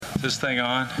this thing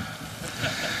on?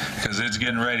 Because it's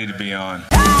getting ready to be on.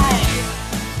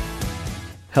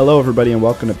 Hello, everybody, and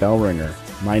welcome to Bell Ringer.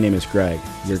 My name is Greg.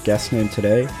 Your guest name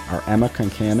today are Emma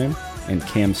Concannon and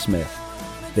Cam Smith.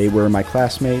 They were my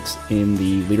classmates in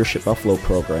the Leadership Buffalo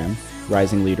program,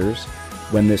 Rising Leaders.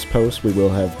 When this posts, we will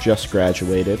have just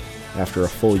graduated after a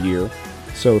full year.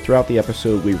 So throughout the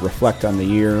episode, we reflect on the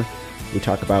year. We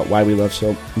talk about why we love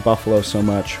Buffalo so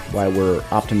much, why we're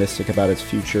optimistic about its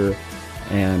future,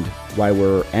 and why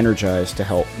we're energized to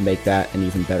help make that an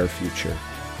even better future.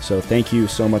 So thank you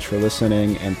so much for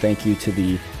listening, and thank you to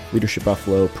the Leadership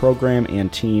Buffalo program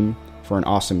and team for an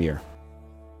awesome year.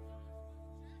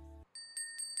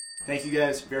 Thank you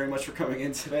guys very much for coming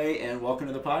in today, and welcome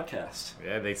to the podcast.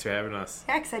 Yeah, thanks for having us.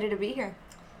 Yeah, excited to be here.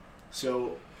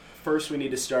 So first we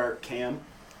need to start, Cam.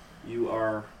 You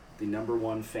are the number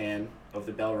one fan of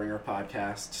the Bell Ringer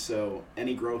podcast, so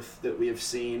any growth that we have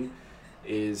seen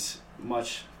is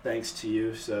much thanks to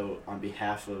you. So on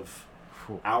behalf of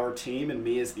our team and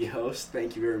me as the host,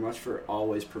 thank you very much for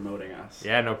always promoting us.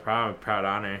 Yeah, no problem. Proud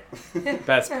honor.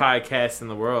 Best podcast in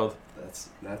the world.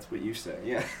 That's what you say,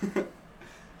 yeah.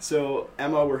 So,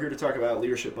 Emma, we're here to talk about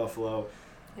Leadership Buffalo.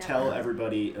 Yeah. Tell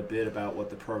everybody a bit about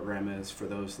what the program is for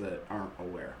those that aren't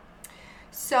aware.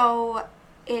 So,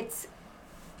 it's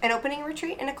an opening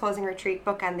retreat and a closing retreat,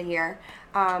 bookend the year.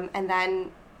 And then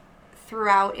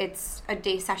throughout, it's a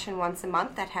day session once a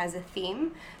month that has a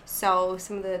theme. So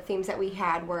some of the themes that we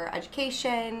had were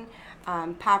education,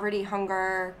 poverty,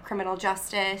 hunger, criminal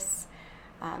justice.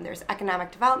 There's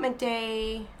Economic Development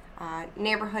Day,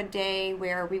 Neighborhood Day,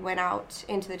 where we went out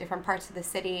into the different parts of the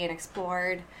city and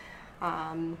explored.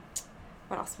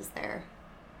 What else was there?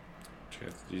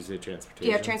 Did you say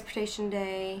transportation? Yeah, Transportation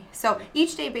Day. So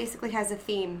each day basically has a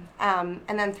theme. And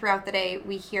then throughout the day,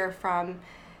 we hear from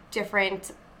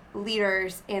different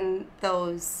leaders in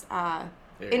those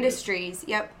industries,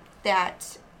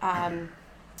 that kind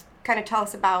of tell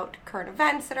us about current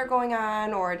events that are going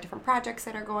on or different projects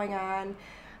that are going on.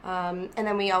 And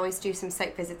then we always do some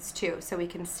site visits too, so we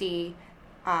can see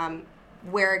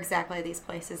where exactly these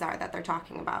places are that they're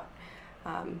talking about.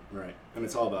 Right, and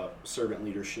it's all about servant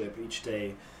leadership. Each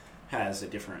day has a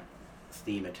different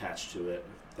theme attached to it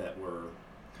that we're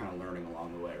kind of learning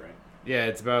along the way, right? Yeah,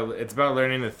 it's about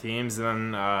learning the themes,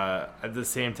 and then at the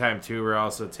same time too, we're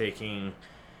also taking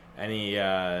any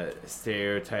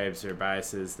stereotypes or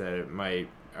biases that might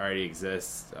already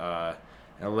exist, and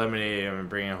eliminating them and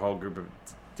bringing a whole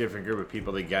different group of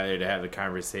people together to have the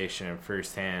conversation and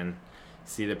firsthand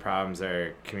see the problems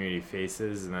our community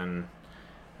faces, and then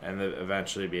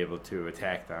eventually be able to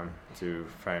attack them to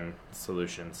find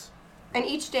solutions. And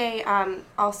each day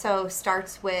also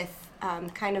starts with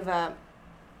kind of a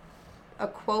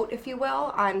quote, if you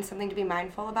will, on something to be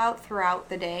mindful about throughout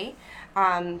the day,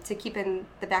 to keep in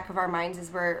the back of our minds as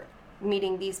we're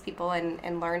meeting these people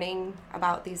and learning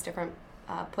about these different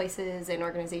places and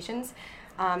organizations.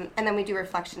 And then we do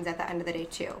reflections at the end of the day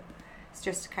too. It's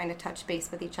just to kind of touch base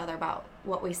with each other about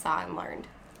what we saw and learned.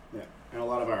 Yeah, and a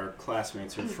lot of our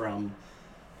classmates are from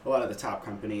a lot of the top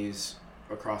companies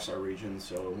across our region,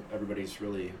 so everybody's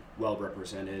really well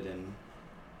represented and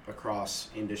across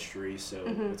industry, so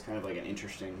it's kind of like an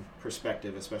interesting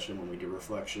perspective, especially when we do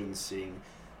reflections, seeing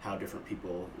how different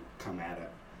people come at it.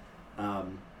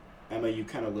 Emma, you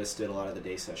kind of listed a lot of the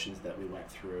day sessions that we went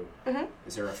through.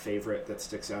 Is there a favorite that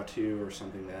sticks out to you or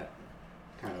something that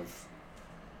kind of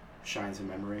shines in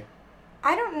memory?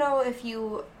 I don't know if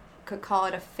you could call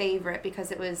it a favorite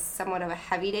because it was somewhat of a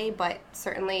heavy day, but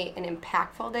certainly an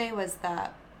impactful day was the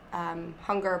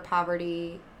hunger,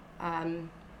 poverty,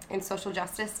 and social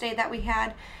justice day that we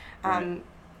had. Right.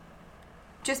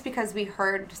 Just because we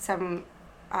heard some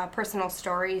personal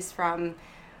stories from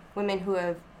women who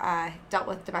have dealt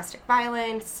with domestic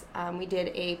violence. We did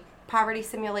a poverty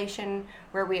simulation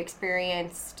where we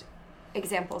experienced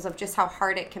examples of just how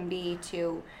hard it can be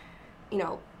to,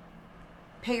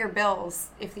 pay your bills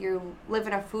if you live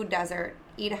in a food desert,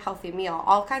 eat a healthy meal,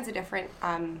 all kinds of different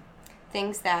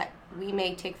things that we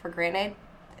may take for granted.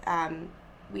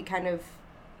 We kind of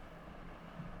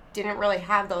didn't really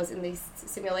have those in these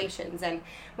simulations, and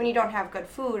when you don't have good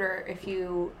food, or if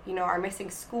you are missing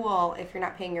school, if you're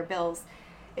not paying your bills,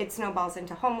 it snowballs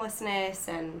into homelessness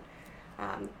and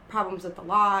problems with the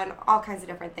law and all kinds of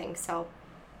different things. So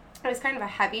it was kind of a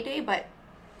heavy day, but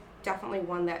definitely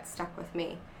one that stuck with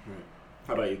me. Right.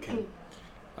 How about you, Ken?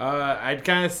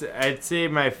 I'd say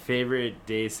my favorite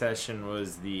day session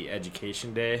was the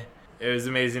education day. It was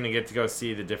amazing to get to go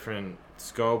see the different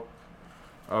scope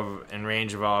and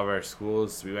range of all of our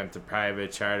schools. We went to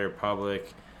private, charter,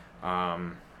 public,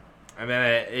 and And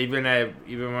then even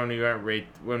when we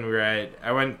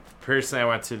I went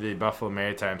to the Buffalo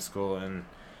Maritime School,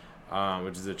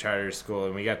 which is a charter school,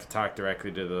 and we got to talk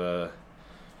directly to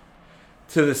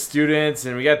the students,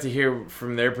 and we got to hear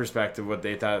from their perspective what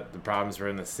they thought the problems were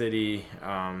in the city.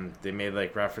 They made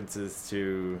like references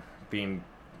to being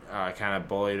kind of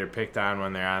bullied or picked on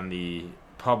when they're on the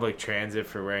public transit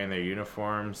for wearing their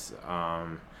uniforms,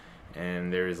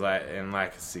 and there was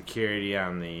lack of security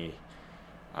on the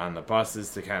buses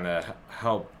to kind of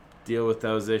help deal with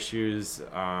those issues. It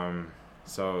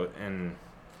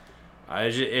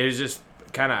was just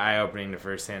kind of eye-opening to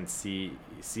firsthand see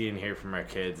and hear from our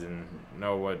kids, and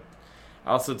know what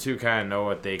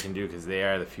they can do, because they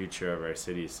are the future of our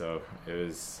city. So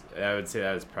I would say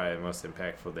that was probably the most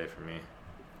impactful day for me.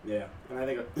 Yeah, and I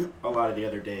think a lot of the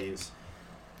other days,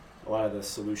 a lot of the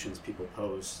solutions people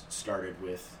pose started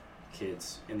with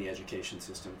kids in the education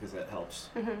system, because that helps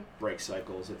break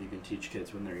cycles. If you can teach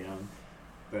kids when they're young,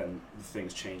 then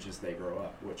things change as they grow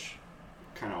up, which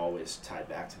kind of always tied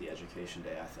back to the education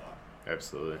day, I thought.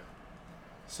 Absolutely.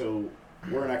 So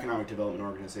we're an economic development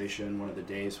organization. One of the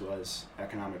days was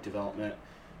economic development.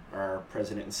 Our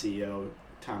president and CEO,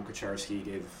 Tom Kucharski,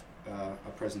 gave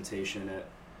a presentation at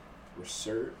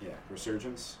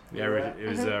Resurgence. Yeah, it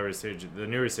was the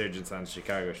new Resurgence on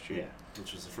Chicago Street. Yeah,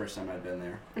 which was the first time I'd been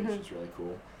there, which was really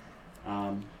cool.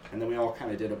 And then we all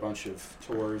kind of did a bunch of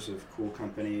tours of cool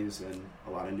companies and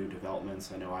a lot of new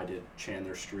developments. I know I did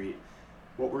Chandler Street.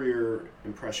 What were your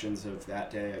impressions of that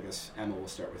day? I guess, Emma, we'll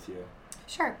start with you.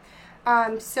 Sure.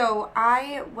 So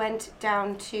I went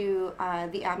down to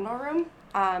the Admiral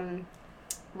Room,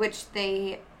 which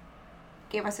they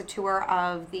gave us a tour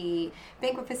of the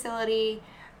banquet facility,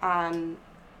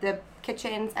 the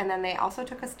kitchens, and then they also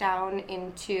took us down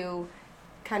into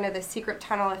kind of the secret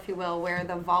tunnel, if you will, where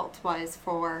the vault was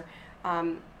for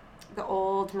the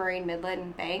old Marine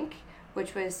Midland Bank,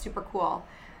 which was super cool.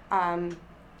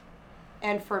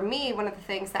 And for me, one of the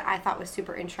things that I thought was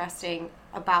super interesting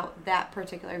about that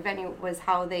particular venue was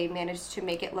how they managed to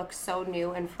make it look so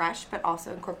new and fresh, but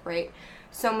also incorporate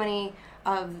so many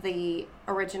of the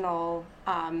original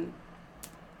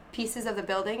pieces of the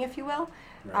building, if you will,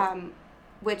 right.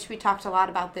 Which we talked a lot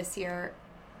about this year.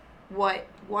 What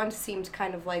once seemed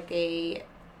kind of like a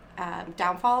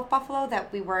downfall of Buffalo,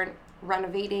 that we weren't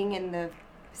renovating in the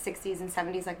 60s and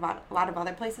 70s like a lot of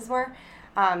other places were,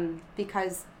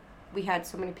 because we had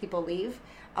so many people leave.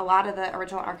 A lot of the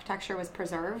original architecture was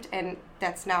preserved, and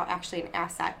that's now actually an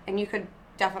asset. And you could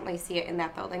definitely see it in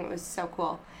that building. It was so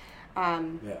cool.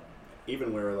 Yeah.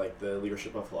 Even where like the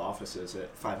Leadership Buffalo offices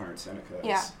at 500 Seneca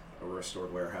is a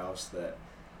restored warehouse that,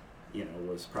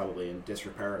 was probably in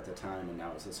disrepair at the time, and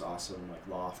now is this awesome like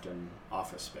loft and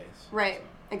office space. Right. So.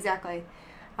 Exactly.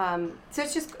 So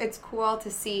it's cool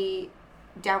to see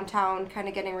downtown kind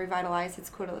of getting revitalized. It's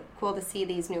cool to see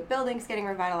these new buildings getting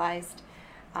revitalized.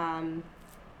 And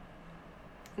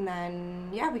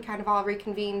then, we kind of all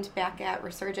reconvened back at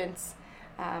Resurgence,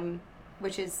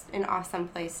 which is an awesome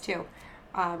place too.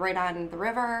 Right on the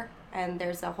river, and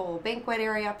there's a whole banquet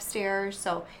area upstairs.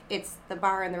 So it's the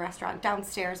bar and the restaurant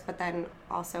downstairs, but then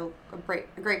also a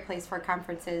great place for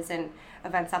conferences and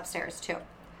events upstairs too.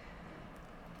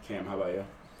 Cam, how about you?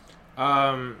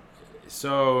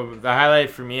 So the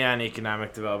highlight for me on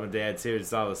Economic Development Day, I'd say,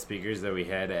 was all the speakers that we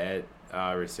had at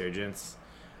Resurgence.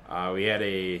 We had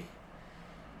a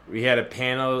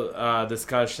panel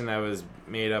discussion that was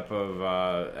made up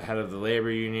of head of the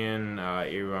labor union,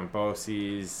 Erie One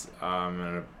BOCES,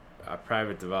 and a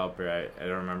private developer. I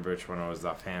don't remember which one it was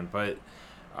offhand, but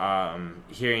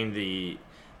hearing the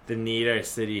need our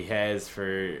city has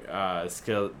for the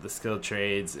skilled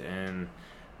trades, and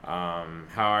how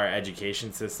our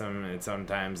education system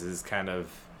sometimes is kind of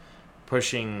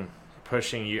pushing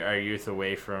our youth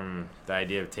away from the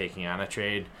idea of taking on a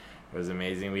trade. It was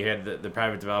amazing. We had the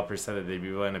private developer said that they'd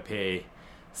be willing to pay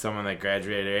someone that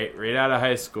graduated right out of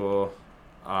high school,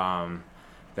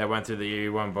 that went through the Erie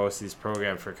One BOCES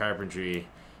program for carpentry,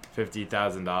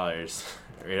 $50,000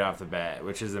 right off the bat,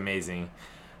 which is amazing.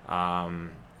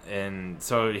 And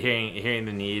so hearing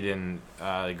the need and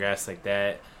the grass like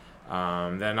that.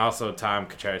 Then also Tom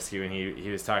Kucharski, when he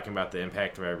was talking about the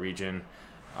impact of our region,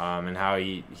 and how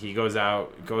he goes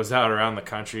out around the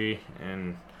country,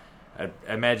 and I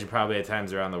imagine probably at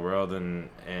times around the world,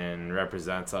 and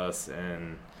represents us,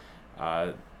 and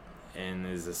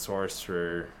is a source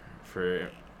for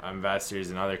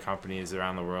investors and other companies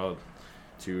around the world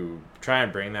to try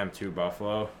and bring them to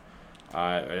Buffalo.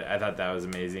 I thought that was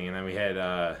amazing. And then we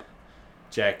had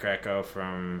Jack Greco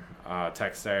from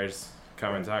Techstars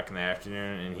come and talk in the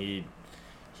afternoon, and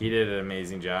he he did an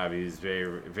amazing job. He was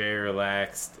very, very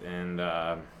relaxed, and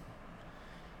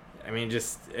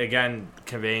just again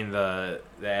conveying the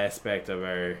aspect of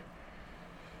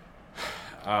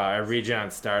our region on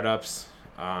startups.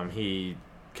 He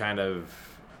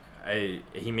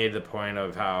made the point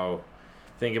of how,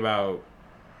 think about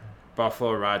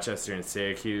Buffalo, Rochester, and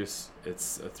Syracuse.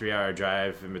 It's a 3-hour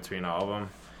drive in between all of them,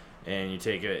 and you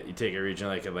take a region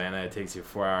like Atlanta, it takes you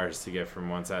 4 hours to get from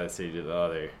one side of the city to the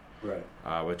other,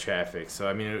 right? With traffic.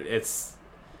 So it's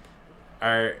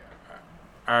our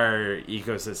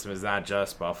ecosystem is not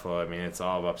just Buffalo. I mean, it's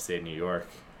all of upstate New York,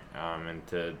 and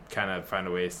to kind of find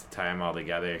a ways to tie them all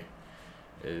together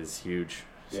is huge.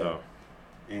 Yeah. So,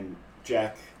 and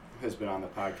Jack has been on the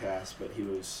podcast, but he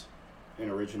was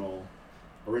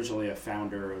originally a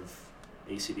founder of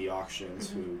ACD Auctions,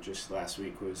 who just last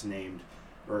week was named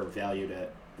or valued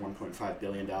at $1.5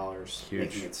 billion,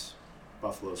 making it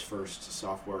Buffalo's first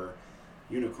software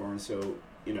unicorn. So,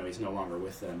 he's no longer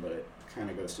with them, but it kind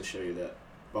of goes to show you that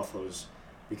Buffalo's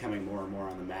becoming more and more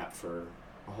on the map for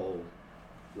a whole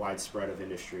widespread of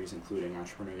industries, including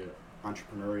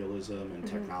entrepreneurialism and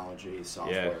technology,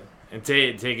 software. Yeah, and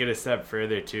take it a step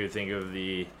further too. Think of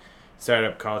the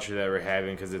startup culture that we're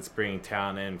having, because it's bringing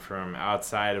talent in from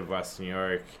outside of West New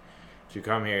York to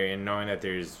come here, and knowing that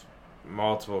there's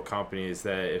multiple companies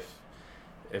that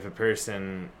if a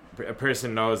person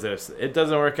knows that if it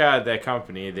doesn't work out at that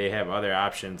company, they have other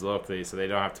options locally, so they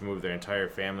don't have to move their entire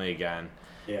family again.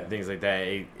 Yeah, things like that.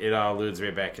 It all alludes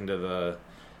right back into the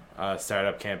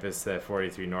startup campus that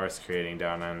 43 North's creating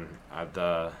down on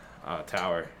the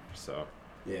tower. So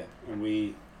yeah, and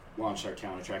we launched our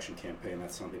talent attraction campaign.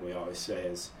 That's something we always say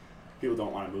is people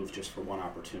don't want to move just for one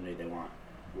opportunity. They want,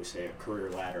 we say, a career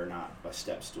ladder, not a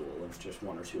step stool of just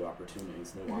one or two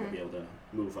opportunities. They want to be able to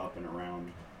move up and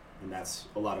around, and that's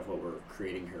a lot of what we're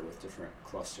creating here with different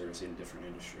clusters in different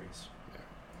industries.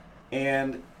 Yeah.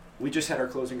 And we just had our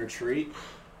closing retreat.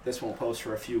 This won't post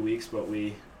for a few weeks, but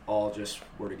we all just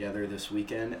were together this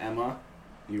weekend. Emma,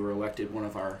 you were elected one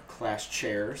of our class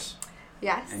chairs.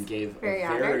 Yes. And gave very a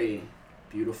very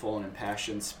beautiful and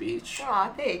impassioned speech. Aw,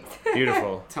 thanks.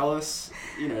 Beautiful. Tell us,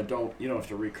 you don't have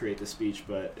to recreate the speech,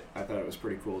 but I thought it was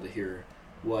pretty cool to hear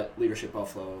what Leadership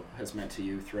Buffalo has meant to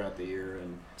you throughout the year.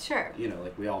 And sure.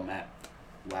 Like we all met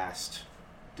last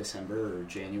December or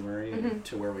January and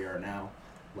to where we are now,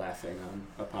 laughing on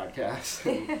a podcast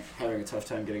and having a tough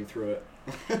time getting through it.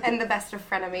 And the best of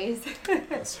frenemies.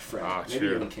 Best of friend. Oh, maybe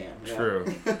true. even Cam. Yeah. True.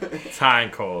 It's hot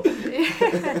and cold.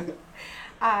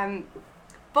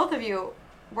 Both of you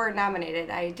were nominated.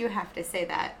 I do have to say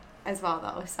that as well,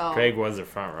 though. So Craig was a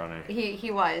front runner. He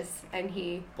was, and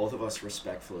he. Both of us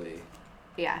respectfully.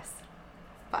 Yes,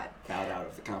 but bowed out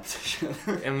of the competition.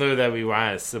 In lieu that we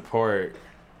want to support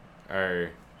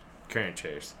our current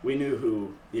chairs. We knew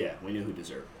who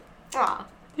deserved it. Aw,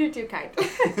 you're too kind.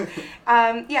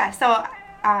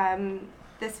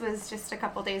 This was just a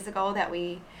couple days ago that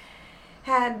we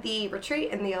had the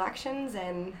retreat and the elections,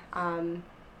 and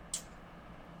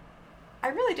I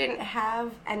really didn't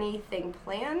have anything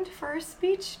planned for a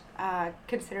speech,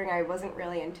 considering I wasn't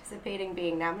really anticipating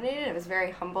being nominated. I was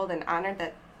very humbled and honored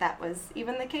that that was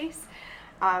even the case.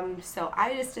 So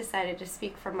I just decided to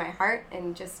speak from my heart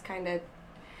and just kind of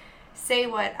say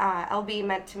what LB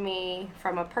meant to me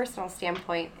from a personal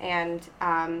standpoint. And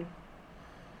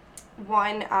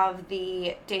one of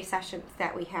the day sessions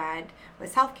that we had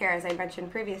was healthcare, as I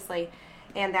mentioned previously,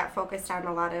 and that focused on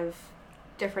a lot of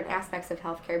different aspects of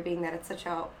healthcare, being that it's such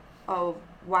a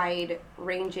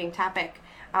wide-ranging topic.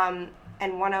 And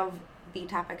one of the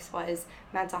topics was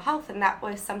mental health, and that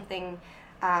was something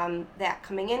that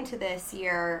coming into this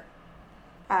year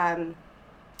of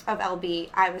LB,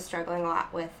 I was struggling a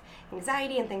lot with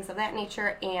anxiety and things of that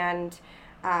nature. And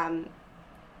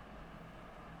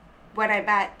when I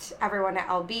met everyone at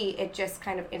LB, it just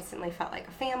kind of instantly felt like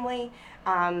a family,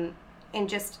 and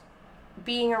just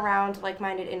being around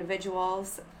like-minded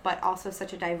individuals, but also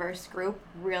such a diverse group,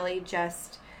 really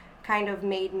just kind of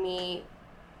made me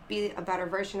be a better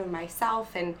version of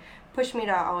myself and pushed me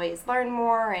to always learn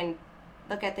more and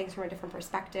look at things from a different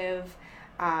perspective.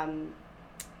 And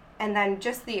then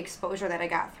just the exposure that I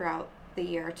got throughout the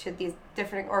year to these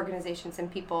different organizations and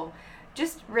people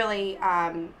just really,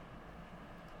 I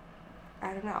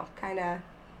don't know, kind of...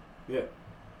 Yeah.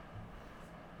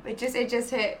 It just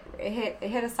hit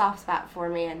a soft spot for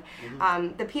me, and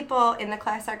the people in the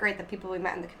class are great. The people we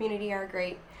met in the community are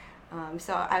great.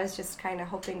 So I was just kind of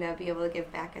hoping to be able to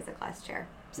give back as a class chair.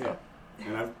 So.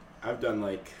 Yeah, and I've done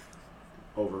like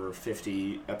over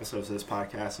 50 episodes of this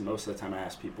podcast, and most of the time I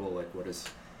ask people like, what is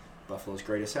Buffalo's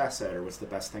greatest asset, or what's the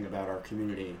best thing about our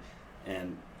community?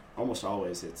 And almost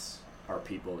always it's our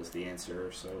people is the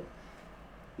answer. So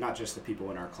not just the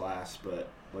people in our class, but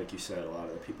like you said, a lot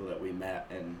of the people that we met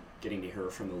and getting to hear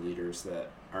from the leaders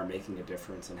that are making a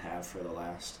difference and have for the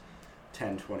last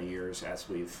 10, 20 years as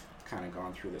we've kind of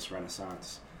gone through this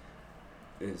renaissance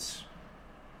is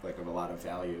like of a lot of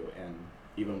value. And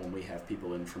even when we have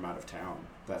people in from out of town,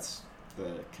 that's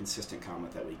the consistent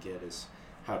comment that we get is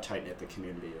how tight-knit the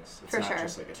community is. It's For not sure.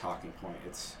 just like a talking point.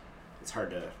 It's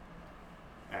hard to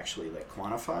actually like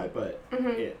quantify, but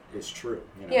it is true.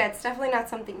 You know? Yeah, it's definitely not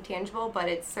something tangible, but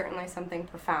it's certainly something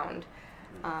profound.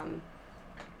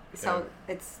 So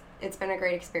it's been a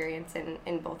great experience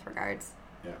in both regards.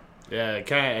 Yeah, I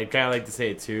kind of like to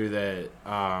say too that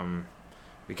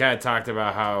we kind of talked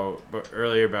about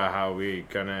earlier about how we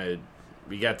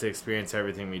got to experience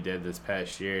everything we did this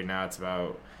past year. Now it's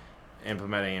about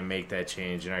implementing and make that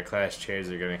change, and our class chairs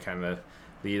are going to kind of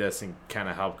lead us and kind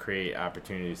of help create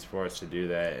opportunities for us to do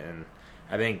that. And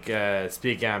I think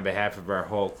speaking on behalf of our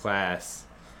whole class,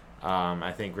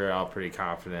 I think we're all pretty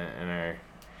confident in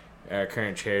our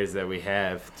current chairs that we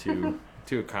have to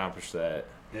accomplish that.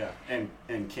 Yeah,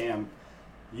 and Cam,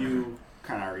 you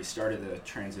kind of already started the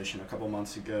transition a couple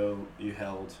months ago. You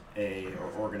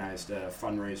organized a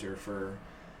fundraiser for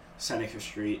Seneca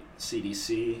Street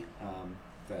CDC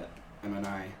that Emma and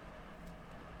I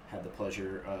had the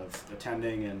pleasure of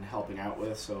attending and helping out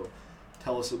with. So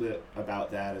tell us a bit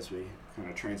about that as we kind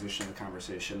of transition the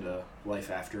conversation to life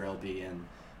after LB and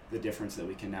the difference that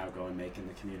we can now go and make in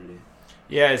the community.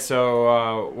 Yeah,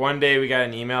 so one day we got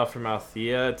an email from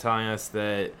Althea telling us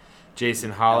that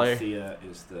Jason Holler... Althea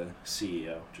is the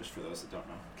CEO, just for those that don't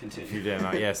know. Continue. If you didn't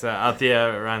know, yes.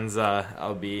 Althea runs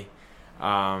LB.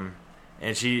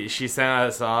 And she sent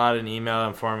us out an email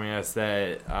informing us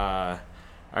that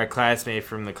our classmate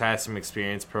from the Classroom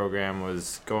Experience program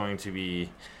was going to be...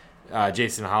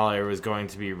 Jason Holler was going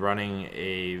to be running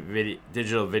a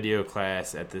digital video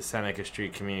class at the Seneca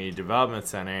Street Community Development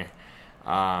Center.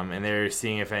 And they were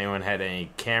seeing if anyone had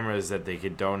any cameras that they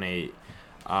could donate.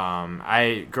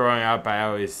 Growing up,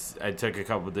 I took a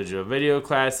couple digital video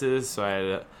classes, so I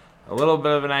had a little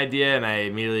bit of an idea, and I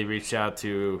immediately reached out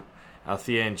to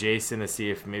Althea and Jason to see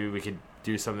if maybe we could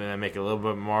do something that make a little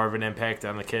bit more of an impact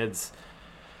on the kids.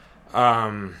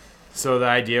 So the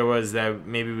idea was that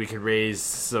maybe we could raise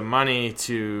some money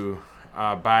to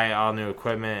buy all new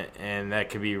equipment, and that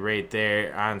could be right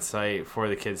there on site for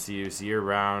the kids to use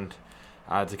year-round.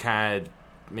 To kind of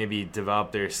maybe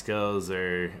develop their skills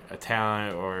or a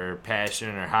talent or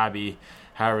passion or hobby,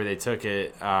 however they took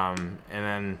it, and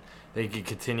then they could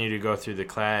continue to go through the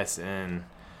class and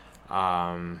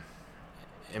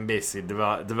basically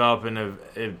develop into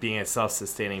it being a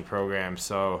self-sustaining program.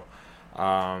 So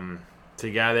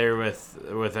together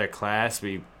with our class,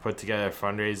 we put together a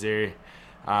fundraiser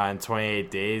in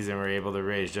 28 days, and we were able to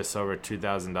raise just over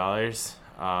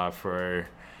 $2,000 for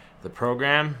the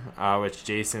program, which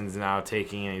Jason's now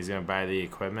taking, and he's going to buy the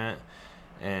equipment.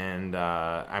 And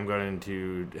I'm going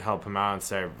to help him out and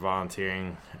start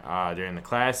volunteering during the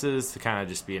classes to kind of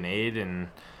just be an aid. And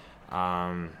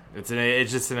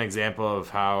it's just an example of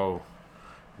how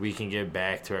we can give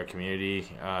back to our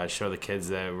community, show the kids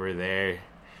that we're there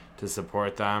to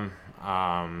support them,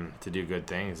 to do good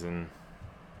things. And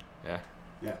yeah.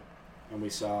 And we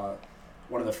saw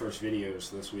one of the first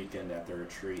videos this weekend at the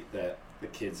retreat that the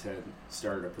kids had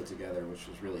started to put together, which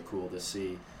was really cool to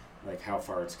see, like how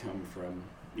far it's come from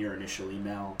your initial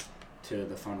email to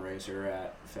the fundraiser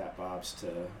at Fat Bob's to,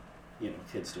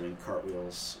 kids doing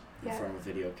cartwheels in front of a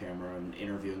video camera and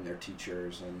interviewing their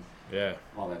teachers and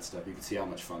all that stuff. You could see how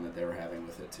much fun that they were having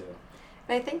with it too.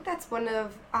 And I think that's one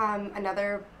of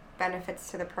another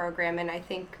benefits to the program, and I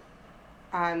think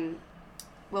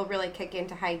will really kick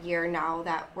into high gear now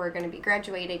that we're going to be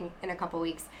graduating in a couple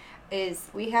weeks, is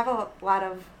we have a lot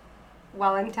of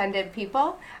well-intended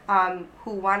people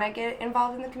who want to get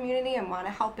involved in the community and want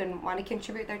to help and want to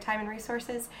contribute their time and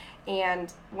resources.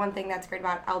 And one thing that's great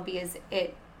about LB is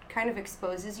it kind of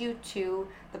exposes you to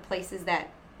the places that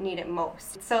need it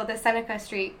most. So the Seneca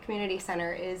Street Community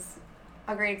Center is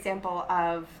a great example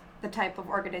of the type of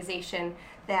organization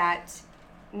that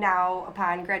now,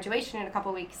 upon graduation in a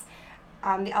couple weeks,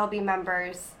 the LB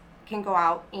members can go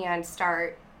out and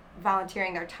start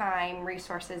volunteering their time,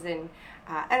 resources, and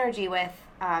energy with.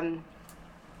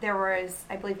 There was,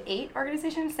 I believe, 8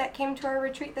 organizations that came to our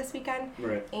retreat this weekend,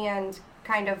 Right. and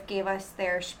kind of gave us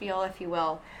their spiel, if you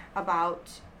will, about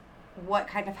what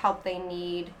kind of help they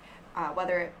need,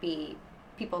 whether it be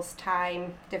people's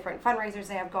time, different fundraisers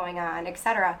they have going on,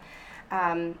 etc.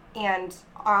 And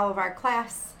all of our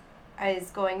class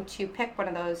is going to pick one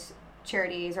of those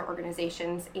charities or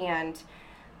organizations and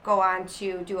go on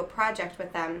to do a project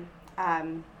with them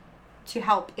to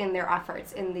help in their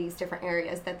efforts in these different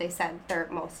areas that they said they're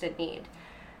most in need.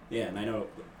 Yeah, and I know,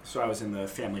 so I was in the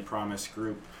Family Promise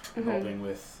group helping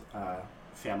with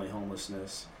family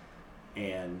homelessness,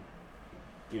 and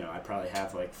I probably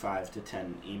have like 5 to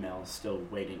 10 emails still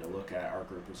waiting to look at. Our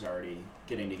group is already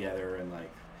getting together and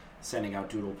like sending out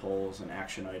doodle polls and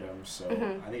action items, so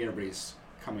I think everybody's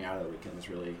coming out of the weekend is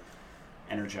really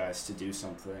energized to do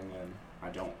something, and I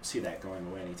don't see that going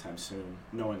away anytime soon,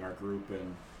 knowing our group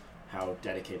and how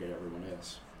dedicated everyone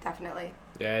is. Definitely.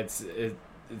 Yeah, it's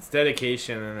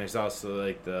dedication, and there's also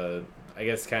like I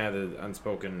guess kind of the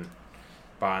unspoken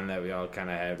bond that we all kind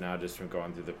of have now just from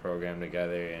going through the program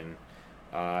together, and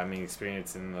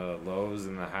experiencing the lows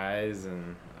and the highs,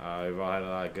 and we've all had a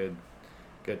lot of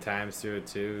good times through it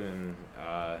too, and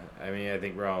I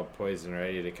think we're all poised and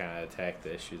ready to kind of attack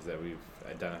the issues that we've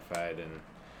identified and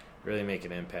really make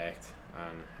an impact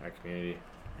on our community.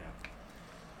 Yeah.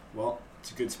 Well,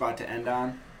 it's a good spot to end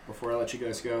on. Before I let you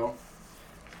guys go,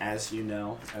 as you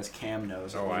know, as Cam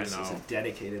knows, Otis is a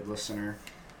dedicated listener.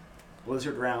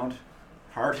 Blizzard Round,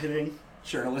 hard-hitting,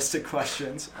 journalistic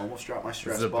questions. Almost dropped my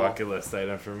stress ball. This is a bucket list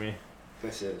item for me.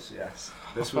 This is, yes.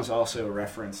 This was also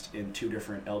referenced in 2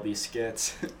 different LB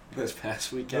skits this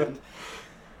past weekend.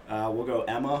 We'll go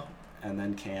Emma, and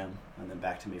then Cam, and then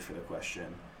back to me for the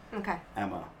question. Okay.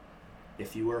 Emma,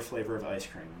 if you were a flavor of ice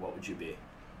cream, what would you be?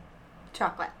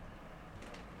 Chocolate.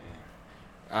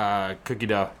 Cookie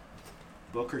dough.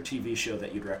 Book or TV show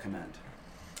that you'd recommend?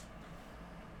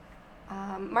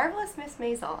 Marvelous Miss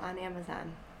Maisel on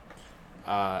Amazon.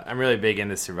 I'm really big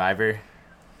into Survivor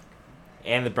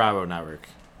and the Bravo Network.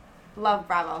 Love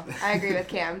Bravo. I agree with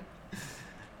Cam.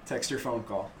 Text or phone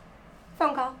call?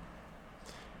 Phone call.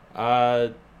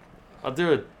 I'll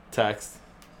do a text.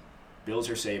 Bills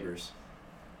or Sabres?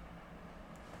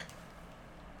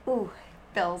 Ooh,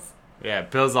 Bills. Yeah,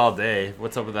 Bills all day.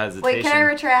 What's up with that hesitation? Wait, can I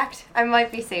retract? I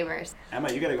might be Sabres.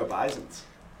 Emma, you gotta go Bisons.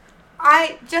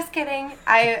 Just kidding.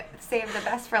 I saved the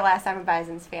best for last. I'm a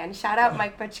Bisons fan. Shout out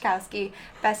Mike Buczkowski,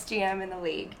 best GM in the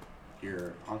league.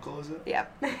 Your uncle, is it?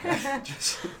 Yep.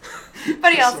 Just,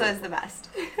 but he also is the best.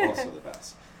 Also the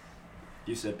best.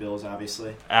 You said Bills,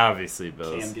 obviously. Obviously,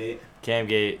 Bills.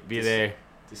 Camgate, be there.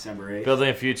 December 8th. Building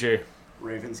a future.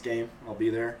 Ravens game, I'll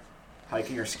be there.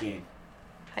 Hiking or skiing?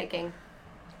 Hiking.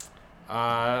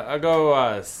 I'll go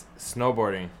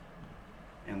snowboarding.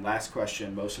 And last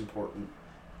question, most important,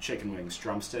 chicken wings,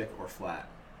 drumstick or flat?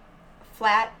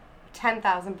 Flat,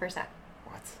 10,000%.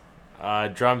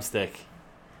 What? Drumstick.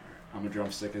 I'm a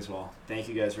drumstick as well. Thank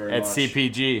you guys very much. At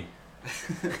CPG.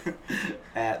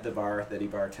 At the bar that he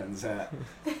bartends at.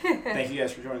 Thank you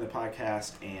guys for joining the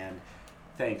podcast, and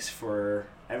thanks for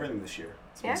everything this year.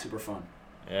 It's been super fun.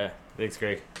 Yeah, thanks,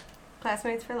 Greg.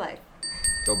 Classmates for life.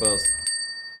 Go Bills.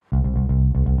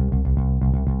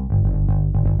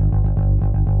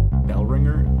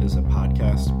 Bellringer is a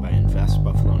podcast by Invest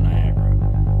Buffalo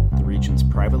Niagara, the region's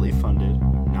privately funded,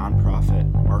 nonprofit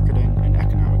marketing and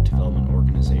economic development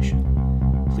organization.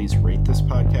 Please rate this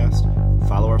podcast,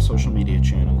 follow our social media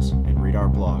channels, and read our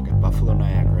blog at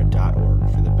buffaloniagara.org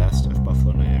for the best of Buffalo